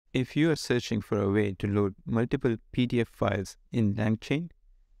If you are searching for a way to load multiple PDF files in LangChain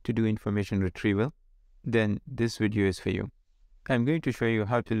to do information retrieval, then this video is for you. I'm going to show you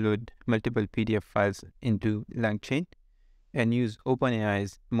how to load multiple PDF files into LangChain and use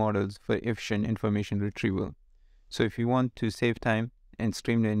OpenAI's models for efficient information retrieval. So if you want to save time and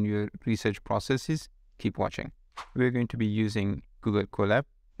streamline your research processes, keep watching. We're going to be using Google Colab.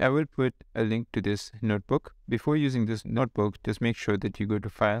 I will put a link to this notebook. Before using this notebook, just make sure that you go to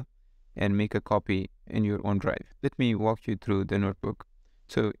File and make a copy in your own drive. Let me walk you through the notebook.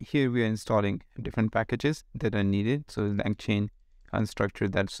 So here we are installing different packages that are needed. So LangChain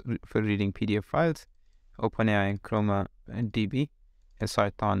unstructured, that's for reading PDF files, OpenAI, Chroma, and DB,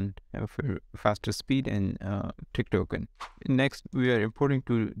 Python for faster speed, and TikToken. Next, we are importing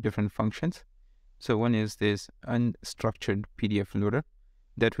two different functions. So one is this unstructured PDF loader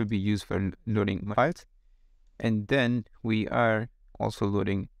that will be used for loading files. And then we are also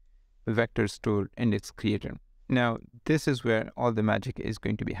loading vector store index creator. Now, this is where all the magic is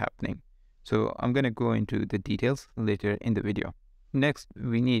going to be happening. So I'm going to go into the details later in the video. Next,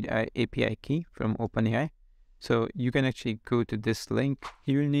 we need an API key from OpenAI. So you can actually go to this link.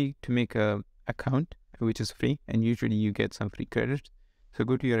 You will need to make an account, which is free, and usually you get some free credits. So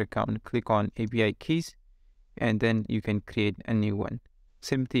go to your account, click on API keys, and then you can create a new one.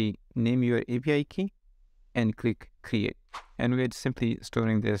 Simply name your API key and click create. And we're simply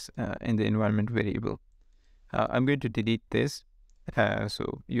storing this in the environment variable. I'm going to delete this,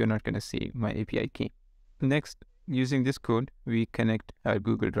 so you're not going to see my API key. Next, using this code, we connect our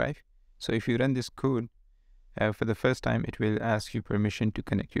Google Drive. So if you run this code for the first time, it will ask you permission to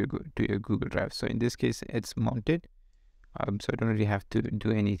connect to your Google Drive. So in this case, it's mounted. So I don't really have to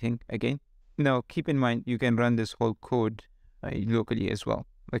do anything again. Now, keep in mind, you can run this whole code locally as well.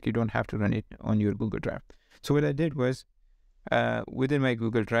 Like, you don't have to run it on your Google Drive. So what I did was, within my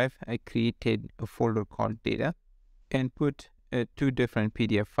Google Drive, I created a folder called data and put two different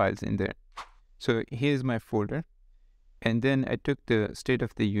PDF files in there. So here's my folder. And then I took the state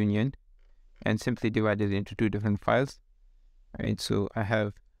of the union and simply divided it into two different files. Right? So I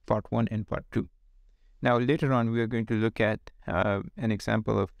have part 1 and part 2. Now, later on, we are going to look at an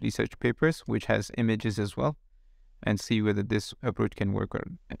example of research papers, which has images as well, and see whether this approach can work.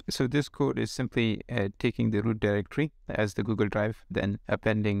 So this code is simply taking the root directory as the Google Drive, then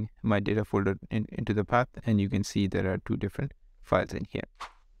appending my data folder into the path, and you can see there are two different files in here.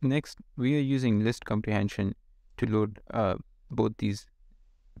 Next, we are using list comprehension to load both these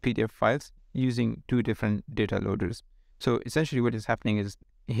PDF files using two different data loaders. So essentially what is happening is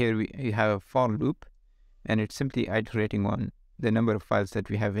here we have a for loop, and it's simply iterating on the number of files that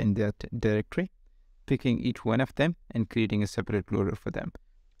we have in that directory, picking each one of them and creating a separate loader for them.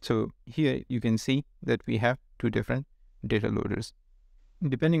 So here you can see that we have two different data loaders.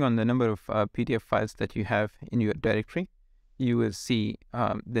 Depending on the number of PDF files that you have in your directory, you will see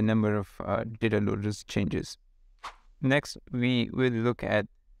the number of data loaders changes. Next, we will look at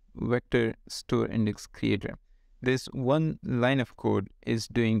vector store index creator. This one line of code is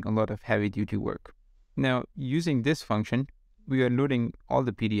doing a lot of heavy duty work. Now, using this function, we are loading all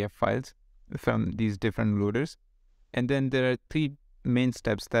the PDF files from these different loaders. And then there are three main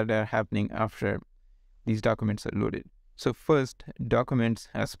steps that are happening after these documents are loaded. So first, documents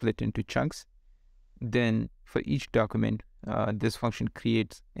are split into chunks. Then for each document, this function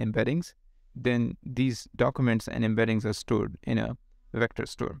creates embeddings. Then these documents and embeddings are stored in a vector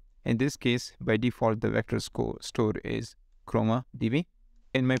store. In this case, by default, the vector store is Chroma DB.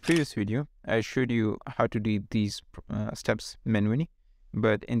 In my previous video, I showed you how to do these steps manually,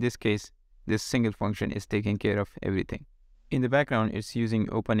 but in this case, this single function is taking care of everything. In the background, it's using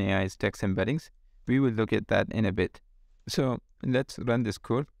OpenAI's text embeddings. We will look at that in a bit. So let's run this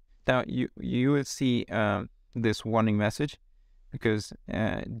code. Now you will see this warning message because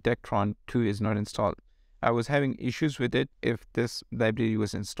Dectron 2 is not installed. I was having issues with it. If this library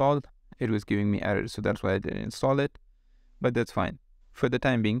was installed, it was giving me errors. So that's why I didn't install it, but that's fine. For the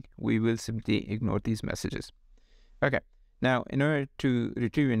time being, we will simply ignore these messages. Okay. Now, in order to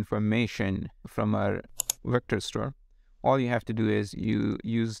retrieve information from our vector store, all you have to do is you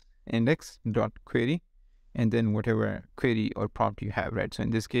use index.query and then whatever query or prompt you have, right? So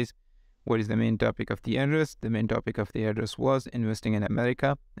in this case, what is the main topic of the address? The main topic of the address was investing in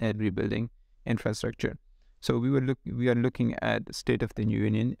America and rebuilding infrastructure. So we are looking at state of the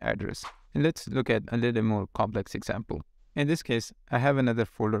union address. And let's look at a little more complex example. In this case, I have another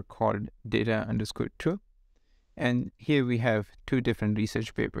folder called data_2. And here we have two different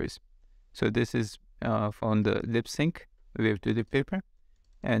research papers. So this is from the lip sync wave to lip paper,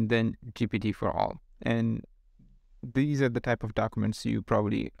 and then GPT for all. And these are the type of documents you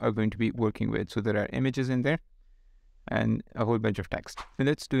probably are going to be working with. So there are images in there and a whole bunch of text. So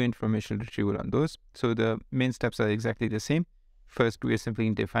let's do information retrieval on those. So the main steps are exactly the same. First, we are simply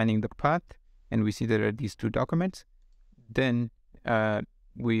defining the path, and we see there are these two documents. Then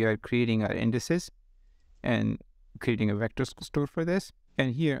we are creating our indices and creating a vector store for this.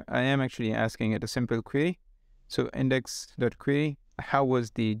 And here I am actually asking it a simple query. So index.query, how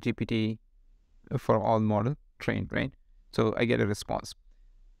was the GPT for all model trained, right? So I get a response.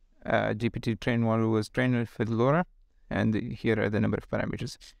 GPT trained model was trained with LoRa, and here are the number of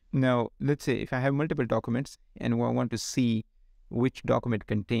parameters. Now, let's say if I have multiple documents and I want to see which document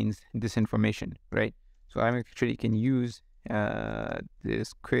contains this information, right? So I actually can use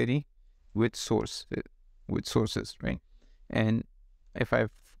this query with sources, right? And if I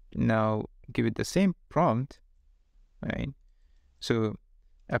now give it the same prompt, right? So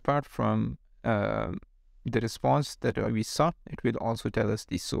apart from the response that we saw, it will also tell us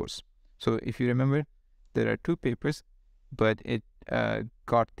the source. So if you remember, there are two papers, but it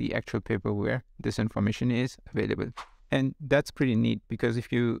got the actual paper where this information is available. And that's pretty neat, because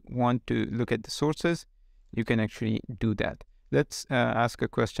if you want to look at the sources, you can actually do that. Let's ask a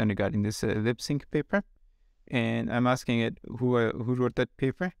question regarding this lip sync paper. And I'm asking it who wrote that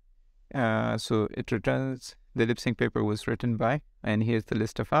paper. So it returns the lip sync paper was written by, and here's the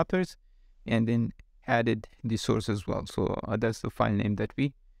list of authors, and then added the source as well. So that's the file name that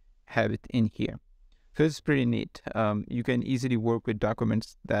we have it in here. So it's pretty neat. You can easily work with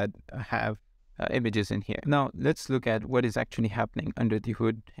documents that have images in here. Now let's look at what is actually happening under the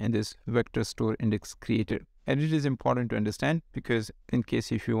hood in this vector store index creator. And it is important to understand, because in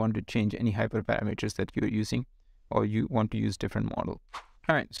case if you want to change any hyperparameters that you're using, or you want to use different model.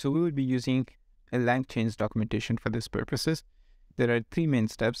 All right, so we will be using a LangChain's documentation for this purposes. There are three main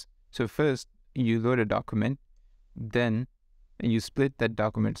steps. So first, you load a document, then you split that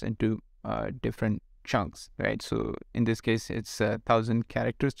document into different chunks, right? So in this case, it's 1,000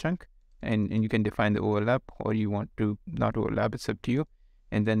 characters chunk, and you can define the overlap, or you want to not overlap, it's up to you.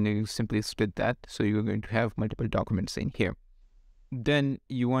 And then you simply split that. So you're going to have multiple documents in here. Then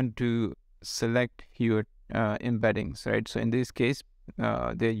you want to select your embeddings, right? So in this case,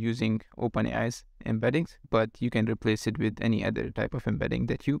 they're using OpenAI's embeddings, but you can replace it with any other type of embedding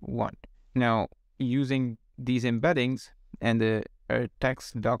that you want. Now, using these embeddings and the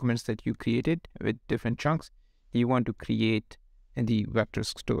text documents that you created with different chunks, you want to create the vector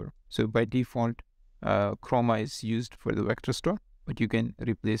store. So by default, Chroma is used for the vector store, but you can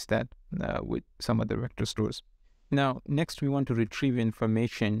replace that with some other vector stores. Now, next we want to retrieve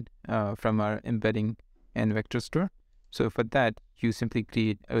information from our embedding and vector store. So for that, you simply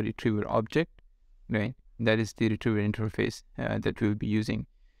create a retriever object, right? That is the retriever interface that we'll be using.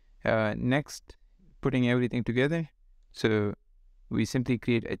 Next, putting everything together. So we simply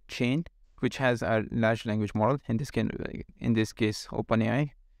create a chain which has our large language model. In this case,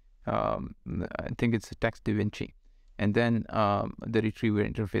 OpenAI. I think it's a text DaVinci. And then the retriever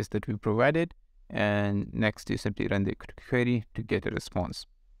interface that we provided. And next, you simply run the query to get a response.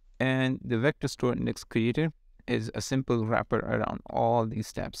 And the vector store index creator is a simple wrapper around all these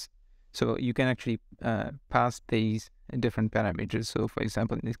steps. So you can actually pass these different parameters. So for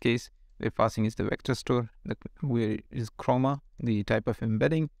example, in this case, we're passing is the vector store, where is Chroma, the type of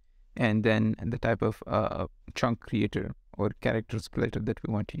embedding, and then the type of chunk creator or character splitter that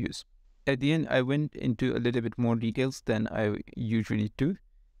we want to use. At the end, I went into a little bit more details than I usually do,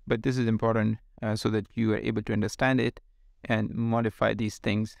 but this is important so that you are able to understand it and modify these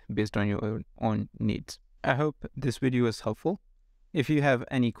things based on your own needs. I hope this video was helpful. If you have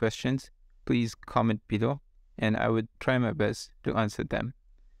any questions, please comment below, and I would try my best to answer them.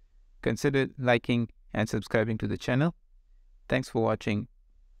 Consider liking and subscribing to the channel. Thanks for watching.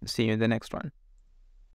 See you in the next one.